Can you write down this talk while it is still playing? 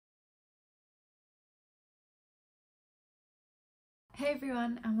Hey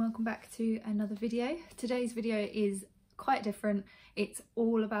everyone, and welcome back to another video. Today's video is quite different. It's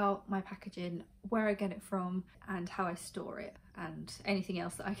all about my packaging, where I get it from and how I store it, and anything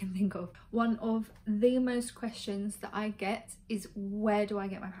else that I can think of. One of the most questions that I get is, where do I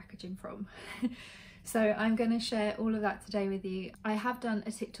get my packaging from? So I'm going to share all of that today with you. I have done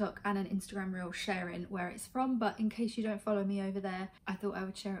a TikTok and an Instagram reel sharing where it's from, but in case you don't follow me over there, I thought I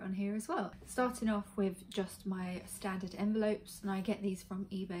would share it on here as well. Starting off with just my standard envelopes, and I get these from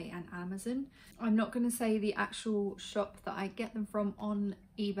eBay and Amazon. I'm not going to say the actual shop that I get them from on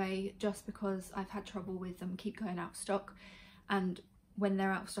eBay just because I've had trouble with them keep going out of stock, and when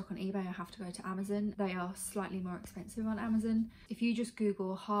they're out of stock on eBay I have to go to Amazon. They are slightly more expensive on Amazon. If you just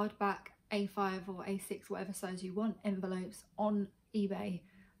Google hardback A5 or A6, whatever size you want, envelopes on eBay,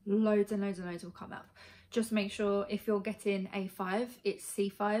 loads and loads and loads will come up. Just make sure if you're getting A5, it's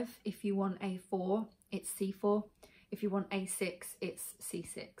C5. If you want A4, it's C4. If you want A6, it's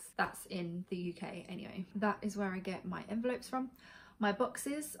C6. That's in the UK anyway. That is where I get my envelopes from. My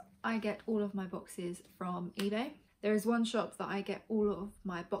boxes, I get all of my boxes from eBay. There is one shop that I get all of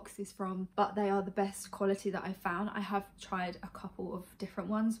my boxes from, but they are the best quality that I found. I have tried a couple of different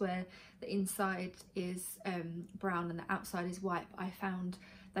ones where the inside is brown and the outside is white, but I found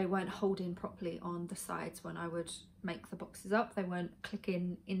they weren't holding properly on the sides when I would make the boxes up. They weren't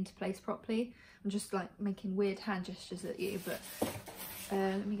clicking into place properly. I'm just like making weird hand gestures at you, but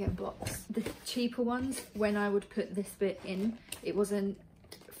let me get a box. The cheaper ones, when I would put this bit in, it wasn't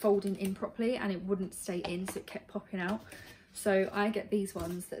folding in properly and it wouldn't stay in, so it kept popping out. So I get these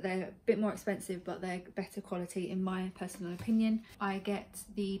ones that they're a bit more expensive, but they're better quality in my personal opinion. I get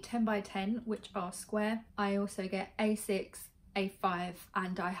the 10 by 10, which are square. I also get A6, A5,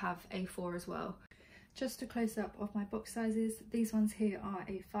 and I have A4 as well. Just a close up of my box sizes. These ones here are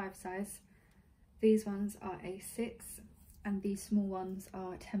A5 size, these ones are A6, and these small ones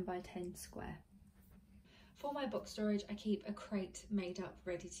are 10 by 10 square. For my box storage, I keep a crate made up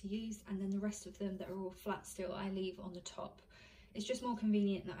ready to use, and then the rest of them that are all flat still I leave on the top. It's just more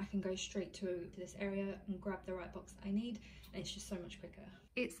convenient that I can go straight to this area and grab the right box that I need, and it's just so much quicker.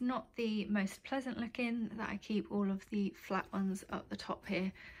 It's not the most pleasant looking that I keep all of the flat ones up the top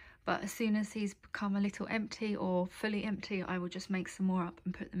here, but as soon as these become a little empty or fully empty, I will just make some more up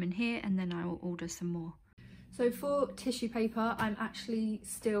and put them in here, and then I will order some more. So for tissue paper, I'm actually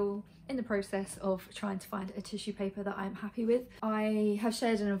still in the process of trying to find a tissue paper that I'm happy with. I have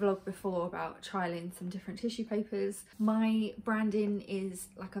shared in a vlog before about trialing some different tissue papers. My branding is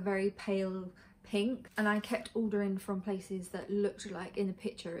like a very pale pink, and I kept ordering from places that looked like, in the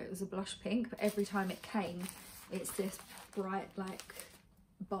picture it was a blush pink, but every time it came it's this bright like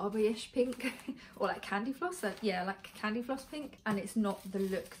Barbie-ish pink or like candy floss. Yeah, like candy floss pink, and it's not the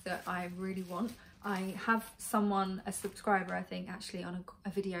look that I really want. I have someone, a subscriber I think, actually on a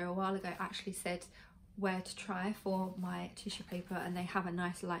video a while ago actually said where to try for my tissue paper, and they have a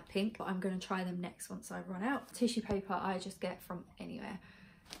nice light pink, but I'm going to try them next once I run out. Tissue paper I just get from anywhere.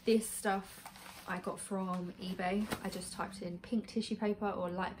 This stuff I got from eBay. I just typed in pink tissue paper or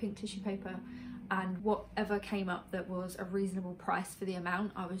light pink tissue paper, and whatever came up that was a reasonable price for the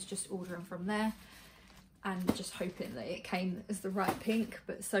amount, I was just ordering from there and just hoping that it came as the right pink,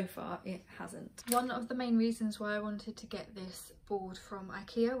 but so far it hasn't. One of the main reasons why I wanted to get this board from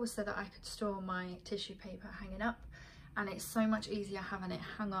IKEA was so that I could store my tissue paper hanging up, and it's so much easier having it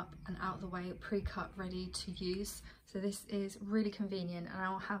hung up and out the way, pre-cut, ready to use. So this is really convenient, and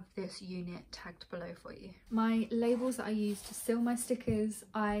I'll have this unit tagged below for you. My labels that I use to seal my stickers,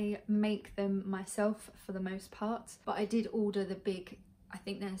 I make them myself for the most part, but I did order the big, I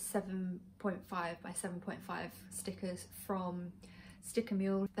think they're 7.5 by 7.5 stickers from Sticker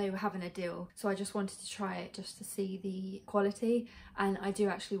Mule. They were having a deal, so I just wanted to try it just to see the quality, and I do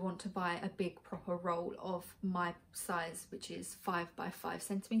actually want to buy a big proper roll of my size, which is 5 by 5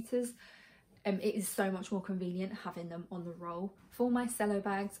 centimeters. It is so much more convenient having them on the roll. For my cello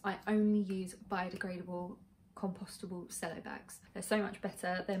bags, I only use biodegradable compostable cello bags. They're so much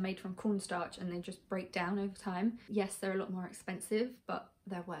better. They're made from cornstarch and they just break down over time. Yes, they're a lot more expensive, but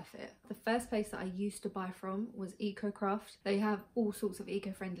they're worth it. The first place that I used to buy from was EcoCraft. They have all sorts of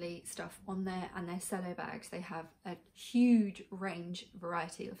eco-friendly stuff on there, and their cello bags, they have a huge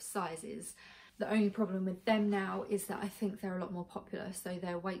variety of sizes. The only problem with them now is that I think they're a lot more popular, so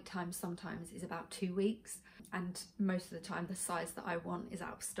their wait time sometimes is about 2 weeks, and most of the time the size that I want is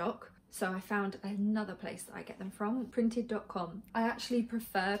out of stock. So I found another place that I get them from, printed.com. I actually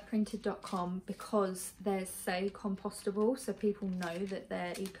prefer printed.com because they're, say, compostable, so people know that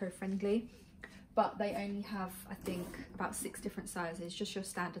they're eco-friendly, but they only have, I think, about 6 different sizes, just your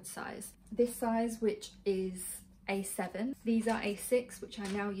standard size. This size, which is A7. These are A6, which I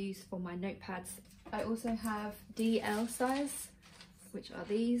now use for my notepads. I also have DL size, which are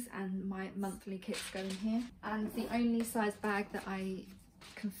these, and my monthly kits go in here. And the only size bag that I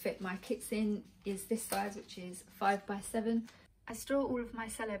can fit my kits in is this size, which is 5x7. I store all of my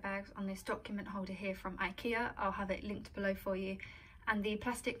cello bags on this document holder here from IKEA. I'll have it linked below for you. And the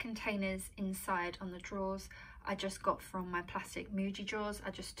plastic containers inside on the drawers I just got from my plastic Muji drawers.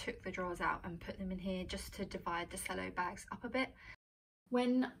 I just took the drawers out and put them in here just to divide the cello bags up a bit.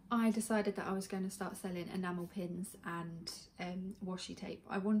 When I decided that I was going to start selling enamel pins and washi tape,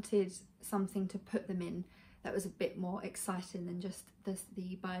 I wanted something to put them in that was a bit more exciting than just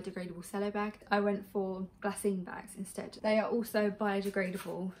the biodegradable cello bag. I went for glassine bags instead. They are also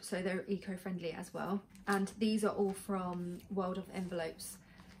biodegradable, so they're eco-friendly as well. And these are all from World of Envelopes.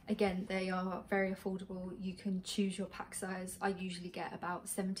 Again, they are very affordable. You can choose your pack size. I usually get about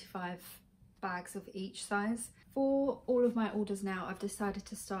 75 bags of each size. For all of my orders now, I've decided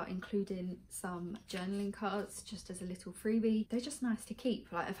to start including some journaling cards just as a little freebie. They're just nice to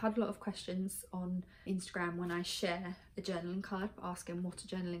keep. Like, I've had a lot of questions on Instagram when I share a journaling card, asking what a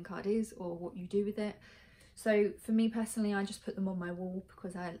journaling card is or what you do with it. So for me personally, I just put them on my wall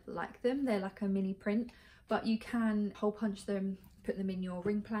because I like them. They're like a mini print, but you can hole punch them, put them in your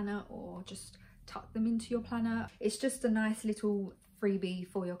ring planner, or just tuck them into your planner. It's just a nice little freebie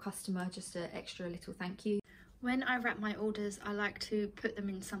for your customer, just an extra little thank you. When I wrap my orders, I like to put them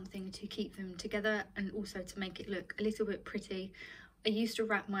in something to keep them together and also to make it look a little bit pretty. I used to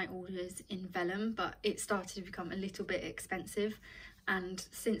wrap my orders in vellum, but it started to become a little bit expensive, and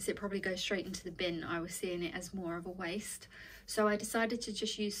since it probably goes straight into the bin, I was seeing it as more of a waste. So I decided to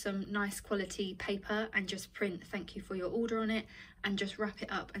just use some nice quality paper and just print "thank you for your order" on it and just wrap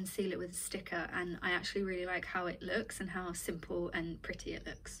it up and seal it with a sticker, and I actually really like how it looks and how simple and pretty it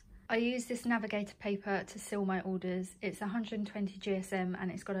looks. I use this navigator paper to seal my orders. It's 120 GSM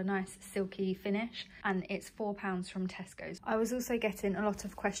and it's got a nice silky finish, and it's £4 from Tesco's. I was also getting a lot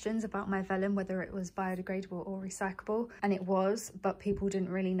of questions about my vellum, whether it was biodegradable or recyclable, and it was, but people didn't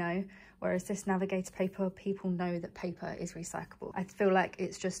really know. Whereas this navigator paper, people know that paper is recyclable. I feel like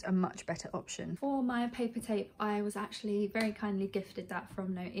it's just a much better option. For my paper tape, I was actually very kindly gifted that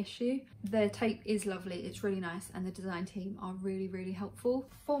from No Issue. The tape is lovely, it's really nice, and the design team are really, really helpful.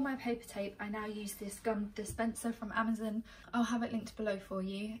 For my paper tape, I now use this gum dispenser from Amazon. I'll have it linked below for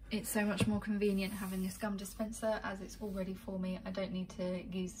you. It's so much more convenient having this gum dispenser as it's all ready for me. I don't need to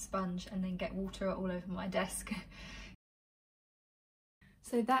use a sponge and then get water all over my desk.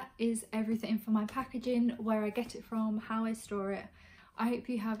 So that is everything for my packaging, where I get it from, how I store it. I hope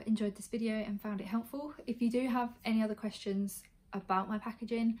you have enjoyed this video and found it helpful. If you do have any other questions about my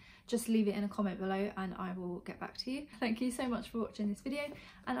packaging, just leave it in a comment below and I will get back to you. Thank you so much for watching this video,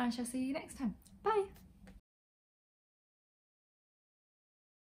 and I shall see you next time. Bye!